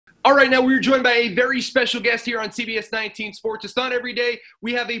All right, now we're joined by a very special guest here on CBS 19 Sports. It's not every day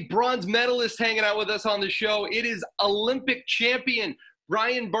we have a bronze medalist hanging out with us on the show. It is Olympic champion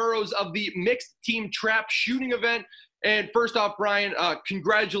Brian Burrows of the mixed team trap shooting event. And first off, Brian,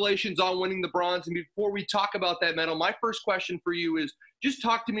 congratulations on winning the bronze. And before we talk about that medal, my first question for you is just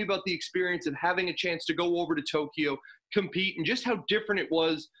talk to me about the experience of having a chance to go over to Tokyo, compete, and just how different it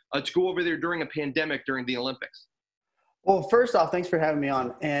was to go over there during a pandemic during the Olympics. Well, first off, thanks for having me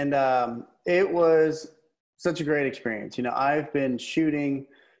on. And it was such a great experience. You know, I've been shooting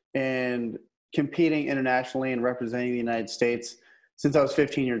and competing internationally and representing the United States since I was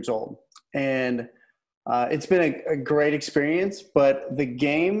 15 years old. And it's been a great experience, but the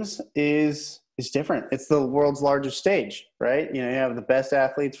games is different. It's the world's largest stage, right? You know, you have the best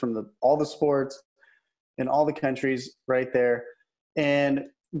athletes from all the sports in all the countries right there. And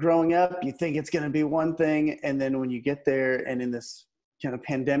growing up, you think it's going to be one thing, and then when you get there and in this kind of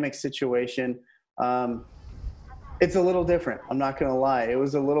pandemic situation, it's a little different. I'm not going to lie. It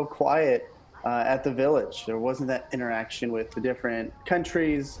was a little quiet at the Village. There wasn't that interaction with the different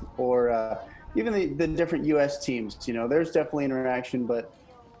countries or even the different U.S. teams. You know, there's definitely interaction, but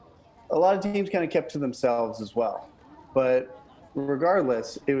a lot of teams kind of kept to themselves as well. But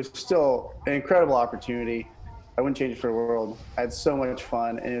regardless, it was still an incredible opportunity. I wouldn't change it for the world. I had so much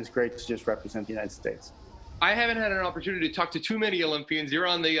fun, and it was great to just represent the United States. I haven't had an opportunity to talk to too many Olympians. You're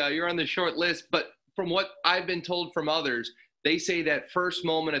on the short list, but from what I've been told from others, they say that first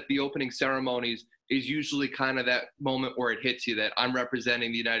moment at the opening ceremonies is usually kind of that moment where it hits you that I'm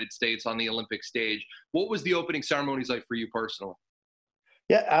representing the United States on the Olympic stage. What was the opening ceremonies like for you personally?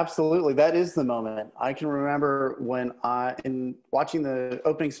 Yeah, absolutely. That is the moment. I can remember when in watching the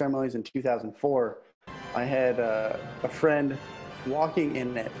opening ceremonies in 2004, I had a friend walking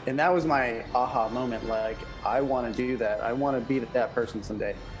in it, and that was my aha moment. Like, I want to do that. I want to be that person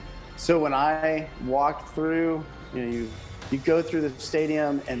someday. So when I walked through, you know, you go through the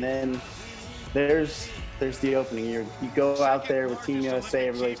stadium, and then there's the opening. You go out there with Team USA,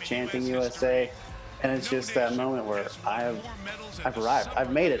 everybody's chanting USA, and it's just that moment where I've arrived.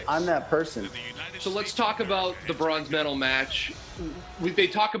 I've made it. I'm that person. So let's talk about the bronze medal match. They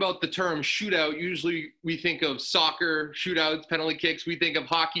talk about the term shootout. Usually we think of soccer shootouts, penalty kicks. We think of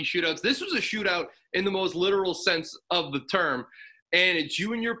hockey shootouts. This was a shootout in the most literal sense of the term. And it's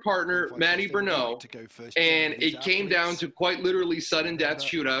you and your partner, Matty Burrows, and it came down to quite literally sudden death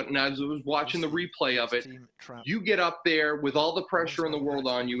shootout. And as I was watching the replay of it, you get up there with all the pressure in the world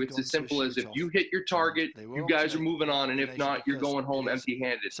on you. It's as simple as if you hit your target, you guys are moving on, and if not, you're going home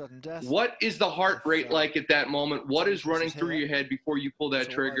empty-handed. What is the heart rate like at that moment? What is running through your head before you pull that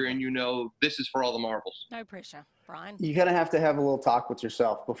trigger and you know this is for all the marbles? No pressure, Brian. You kind of have to have a little talk with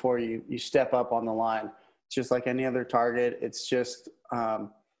yourself before you step up on the line. Just like any other target, it's just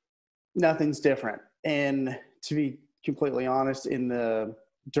nothing's different. And to be completely honest,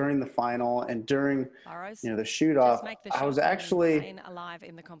 during the final and during Burrows, the shoot-off, I was actually alive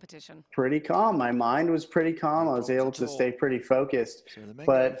in the competition. Pretty calm. My mind was pretty calm. I was able to stay pretty focused.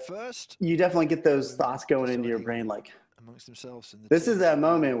 But you definitely get those thoughts going into your brain, like, this is that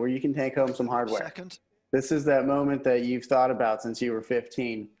moment where you can take home some hardware. This is that moment that you've thought about since you were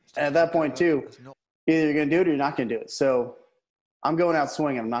 15. And at that point, too, either you're going to do it or you're not going to do it. So I'm going out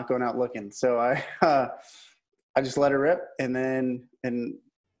swinging. I'm not going out looking. So I just let it rip, and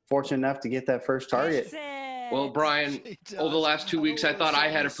fortunate enough to get that first target. Well, Brian, over the last 2 weeks, I thought I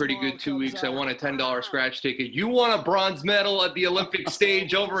had a pretty good 2 weeks. I won a $10 scratch ticket. You won a bronze medal at the Olympic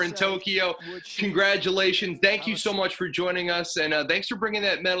stage over in Tokyo. Congratulations. Thank you so much for joining us, and thanks for bringing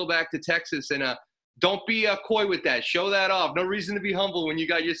that medal back to Texas. And don't be coy with that. Show that off. No reason to be humble when you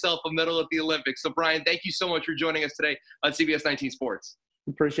got yourself a medal at the Olympics. So, Brian, thank you so much for joining us today on CBS 19 Sports.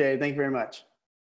 Appreciate it. Thank you very much.